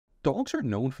Dogs are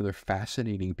known for their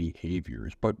fascinating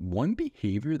behaviors, but one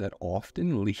behavior that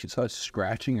often leaves us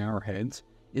scratching our heads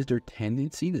is their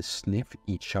tendency to sniff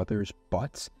each other's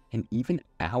butts and even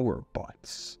our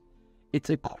butts. It's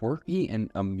a quirky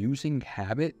and amusing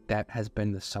habit that has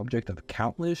been the subject of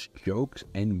countless jokes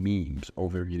and memes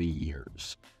over the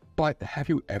years. But have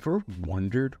you ever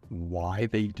wondered why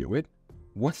they do it?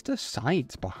 What's the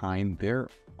science behind their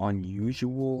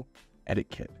unusual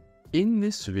etiquette? In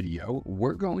this video,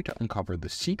 we're going to uncover the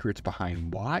secrets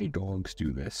behind why dogs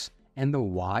do this and the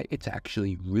why it's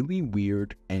actually really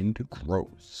weird and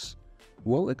gross.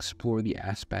 We'll explore the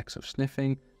aspects of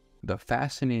sniffing, the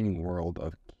fascinating world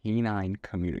of canine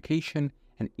communication,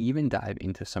 and even dive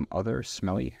into some other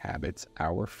smelly habits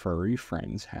our furry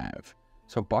friends have.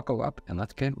 So buckle up and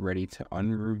let's get ready to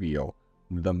unreveal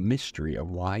the mystery of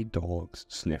why dogs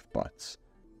sniff butts.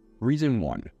 Reason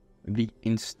 1. The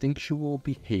instinctual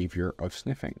behavior of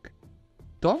sniffing.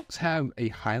 Dogs have a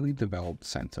highly developed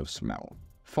sense of smell,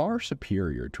 far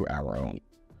superior to our own.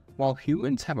 While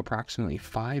humans have approximately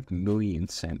 5 million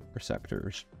scent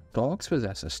receptors, dogs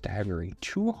possess a staggering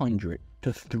 200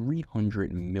 to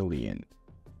 300 million.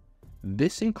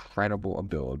 This incredible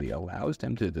ability allows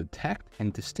them to detect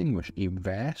and distinguish a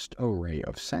vast array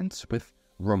of scents with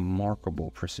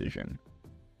remarkable precision.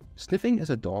 Sniffing is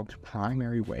a dog's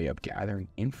primary way of gathering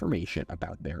information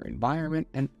about their environment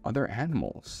and other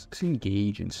animals. To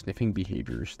engage in sniffing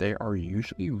behaviors, they are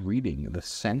usually reading the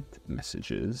scent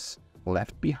messages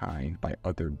left behind by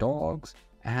other dogs,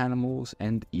 animals,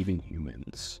 and even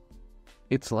humans.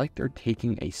 It's like they're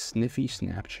taking a sniffy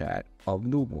Snapchat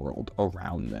of the world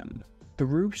around them.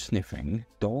 Through sniffing,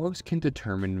 dogs can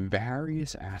determine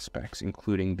various aspects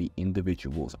including the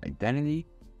individual's identity,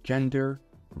 gender,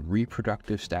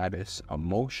 reproductive status,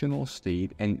 emotional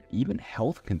state, and even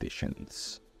health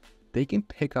conditions. They can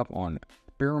pick up on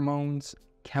pheromones,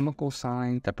 chemical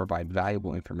signs that provide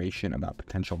valuable information about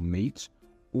potential mates,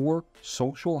 or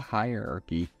social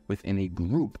hierarchy within a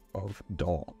group of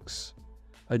dogs.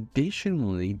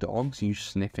 Additionally, dogs use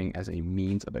sniffing as a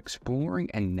means of exploring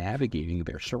and navigating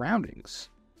their surroundings.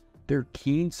 Their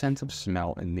keen sense of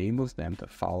smell enables them to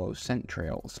follow scent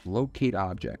trails, locate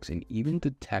objects, and even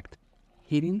detect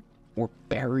hidden or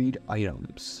buried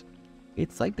items.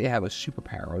 It's like they have a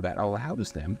superpower that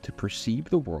allows them to perceive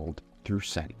the world through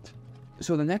scent.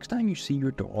 So the next time you see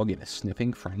your dog in a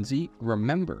sniffing frenzy,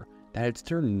 remember that it's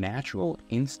their natural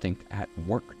instinct at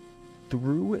work.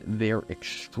 Through their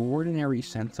extraordinary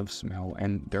sense of smell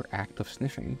and their act of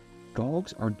sniffing,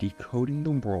 dogs are decoding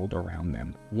the world around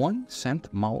them, one scent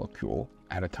molecule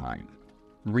at a time.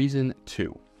 Reason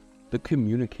 2. The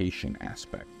communication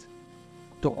aspect.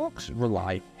 Dogs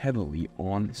rely heavily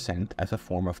on scent as a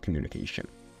form of communication.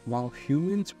 While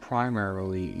humans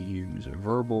primarily use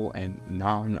verbal and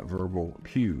non-verbal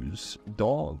cues,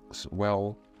 dogs,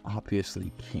 well,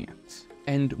 obviously can't.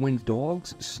 And when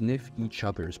dogs sniff each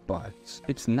other's butts,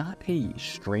 it's not a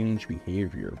strange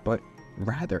behavior, but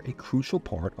rather a crucial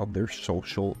part of their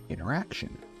social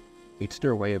interaction. It's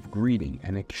their way of greeting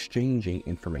and exchanging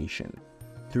information.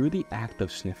 Through the act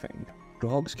of sniffing,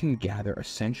 dogs can gather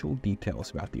essential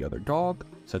details about the other dog,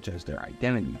 such as their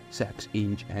identity, sex,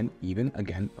 age, and even,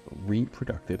 again,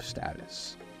 reproductive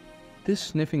status. This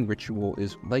sniffing ritual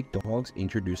is like dogs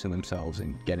introducing themselves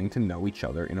and getting to know each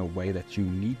other in a way that's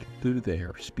unique to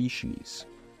their species.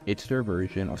 It's their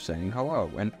version of saying hello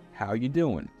and how you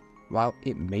doing. While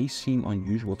it may seem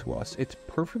unusual to us, it's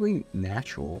perfectly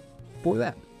natural for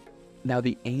them. Now,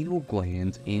 the anal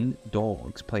glands in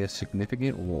dogs play a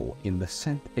significant role in the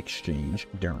scent exchange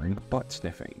during butt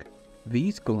sniffing.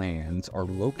 These glands are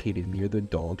located near the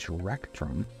dog's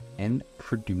rectum and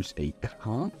produce a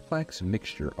complex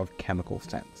mixture of chemical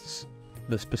scents.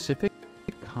 The specific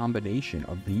combination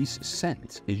of these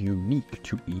scents is unique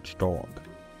to each dog.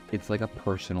 It's like a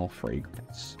personal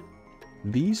fragrance.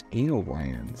 These anal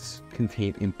glands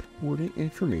contain important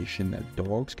information that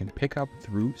dogs can pick up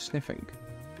through sniffing.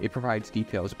 It provides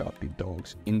details about the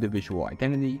dog's individual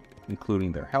identity,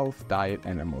 including their health, diet,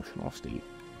 and emotional state.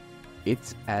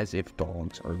 It's as if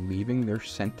dogs are leaving their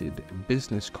scented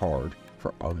business card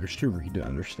for others to read and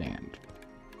understand.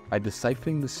 By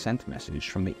deciphering the scent message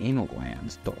from the anal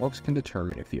glands, dogs can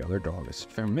determine if the other dog is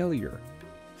familiar,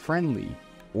 friendly,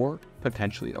 or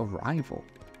potentially a rival.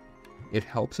 It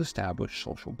helps establish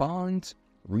social bonds,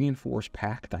 reinforce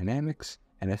pack dynamics,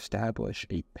 and establish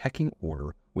a pecking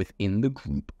order within the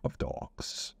group of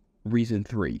dogs. Reason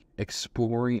 3.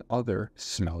 Exploring other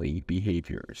smelly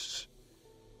behaviors.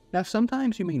 Now,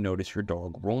 sometimes you may notice your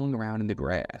dog rolling around in the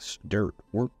grass, dirt,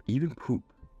 or even poop.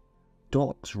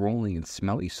 Dogs rolling in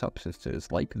smelly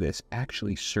substances like this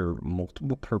actually serve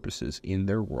multiple purposes in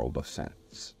their world of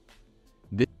scents.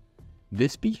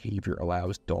 This behavior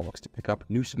allows dogs to pick up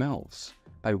new smells.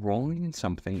 By rolling in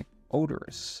something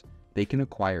odorous, they can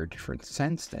acquire different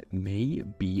scents that may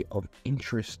be of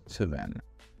interest to them.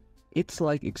 It's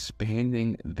like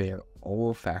expanding their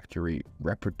olfactory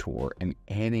repertoire and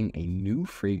adding a new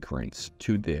fragrance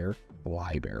to their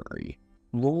library.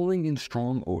 Rolling in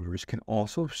strong odors can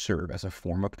also serve as a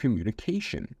form of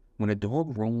communication. When a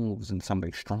dog rolls in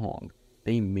something strong,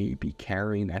 they may be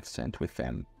carrying that scent with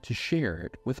them to share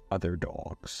it with other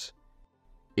dogs.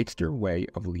 It's their way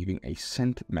of leaving a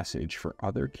scent message for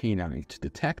other canines to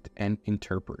detect and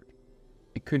interpret.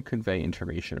 It could convey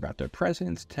information about their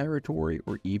presence, territory,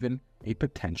 or even a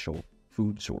potential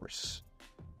food source.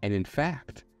 And in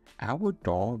fact, our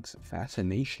dog's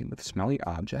fascination with smelly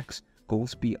objects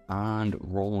goes beyond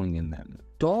rolling in them.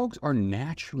 Dogs are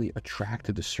naturally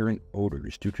attracted to certain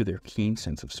odors due to their keen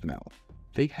sense of smell.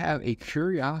 They have a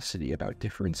curiosity about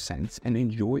different scents and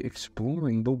enjoy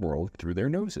exploring the world through their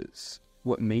noses.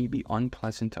 What may be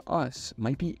unpleasant to us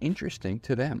might be interesting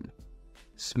to them.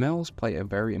 Smells play a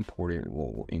very important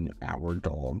role in our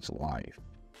dog's life.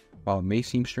 While it may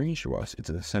seem strange to us, it's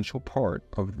an essential part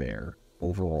of their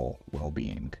overall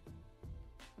well-being.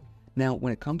 Now,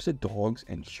 when it comes to dogs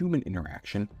and human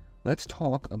interaction, let's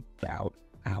talk about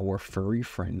our furry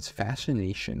friends'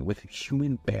 fascination with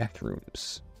human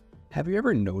bathrooms. Have you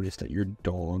ever noticed that your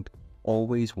dog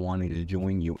always wanted to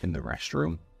join you in the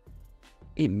restroom?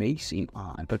 It may seem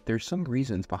odd, but there's some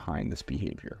reasons behind this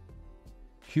behavior.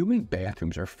 Human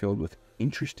bathrooms are filled with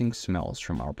interesting smells,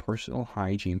 from our personal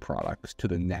hygiene products to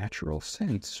the natural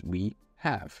scents we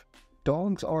have.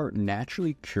 Dogs are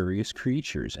naturally curious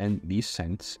creatures, and these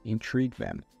scents intrigue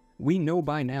them. We know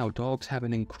by now dogs have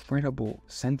an incredible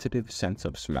sensitive sense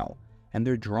of smell, and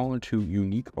they're drawn to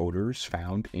unique odors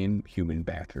found in human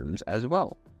bathrooms as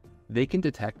well. They can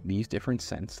detect these different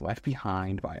scents left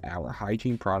behind by our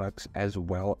hygiene products as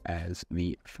well as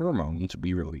the pheromones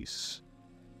we release.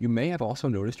 You may have also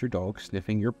noticed your dog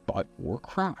sniffing your butt or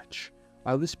crotch.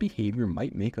 While this behavior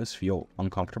might make us feel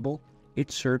uncomfortable, it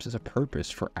serves as a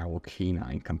purpose for our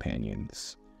canine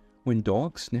companions. When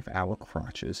dogs sniff our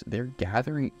crotches, they're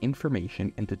gathering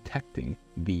information and detecting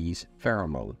these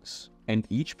pheromones. And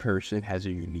each person has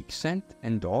a unique scent,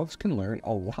 and dogs can learn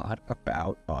a lot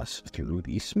about us through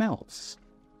these smells.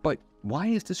 But why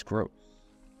is this gross?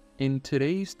 In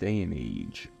today's day and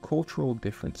age, cultural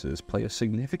differences play a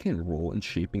significant role in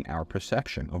shaping our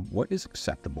perception of what is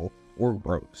acceptable or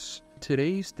gross.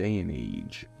 Today's day and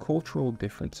age, cultural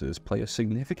differences play a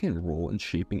significant role in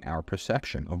shaping our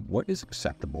perception of what is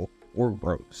acceptable or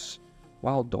gross.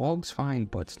 While dogs find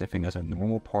butt sniffing as a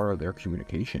normal part of their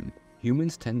communication,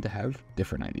 humans tend to have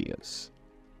different ideas.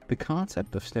 The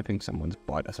concept of sniffing someone's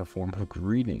butt as a form of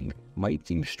greeting might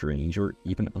seem strange or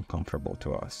even uncomfortable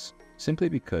to us, simply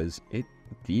because it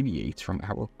deviates from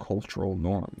our cultural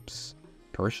norms.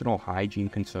 Personal hygiene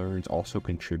concerns also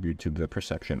contribute to the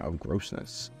perception of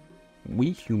grossness.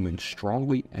 We humans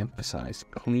strongly emphasize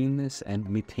cleanliness and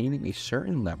maintaining a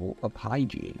certain level of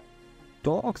hygiene.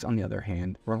 Dogs, on the other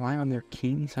hand, rely on their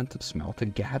keen sense of smell to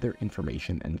gather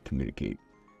information and communicate.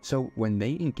 So when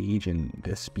they engage in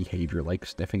this behavior like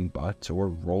sniffing butts or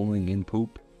rolling in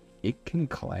poop, it can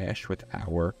clash with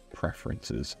our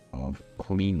preferences of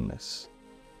cleanliness.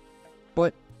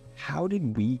 But how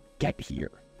did we get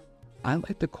here? I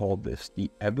like to call this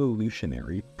the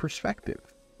evolutionary perspective.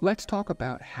 Let's talk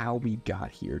about how we got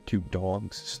here to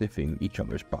dogs sniffing each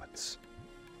other's butts.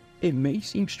 It may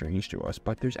seem strange to us,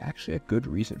 but there's actually a good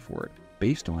reason for it,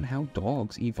 based on how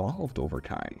dogs evolved over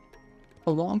time.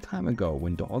 A long time ago,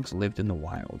 when dogs lived in the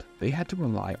wild, they had to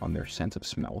rely on their sense of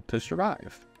smell to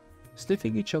survive.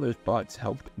 Sniffing each other's butts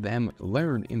helped them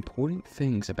learn important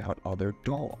things about other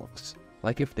dogs,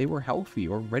 like if they were healthy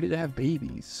or ready to have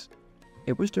babies.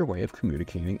 It was their way of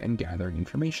communicating and gathering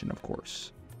information, of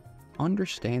course.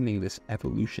 Understanding this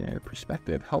evolutionary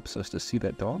perspective helps us to see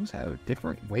that dogs have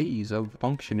different ways of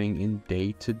functioning in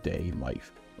day-to-day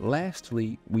life.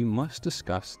 Lastly, we must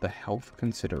discuss the health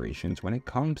considerations when it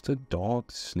comes to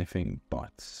dogs sniffing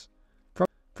butts.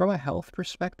 From a health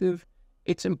perspective,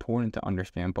 it's important to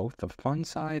understand both the fun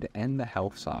side and the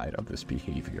health side of this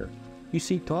behavior. You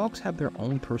see, dogs have their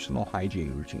own personal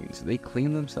hygiene routines. They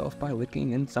clean themselves by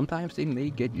licking, and sometimes they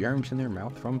may get germs in their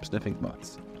mouth from sniffing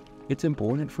butts. It's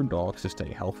important for dogs to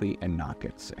stay healthy and not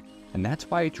get sick, and that's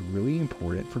why it's really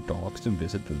important for dogs to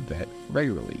visit the vet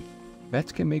regularly.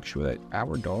 Vets can make sure that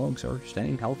our dogs are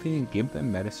staying healthy and give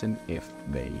them medicine if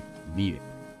they need it.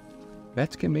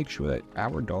 Vets can make sure that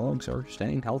our dogs are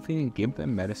staying healthy and give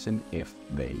them medicine if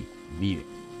they need it.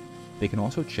 They can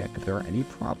also check if there are any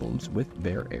problems with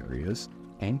their areas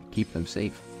and keep them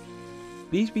safe.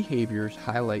 These behaviors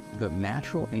highlight the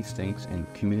natural instincts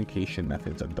and communication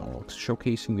methods of dogs,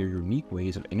 showcasing their unique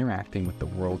ways of interacting with the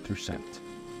world through scent.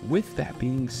 With that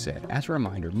being said, as a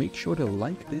reminder, make sure to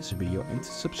like this video and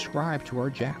to subscribe to our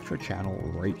Jackstra channel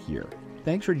right here.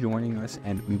 Thanks for joining us,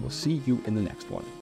 and we will see you in the next one.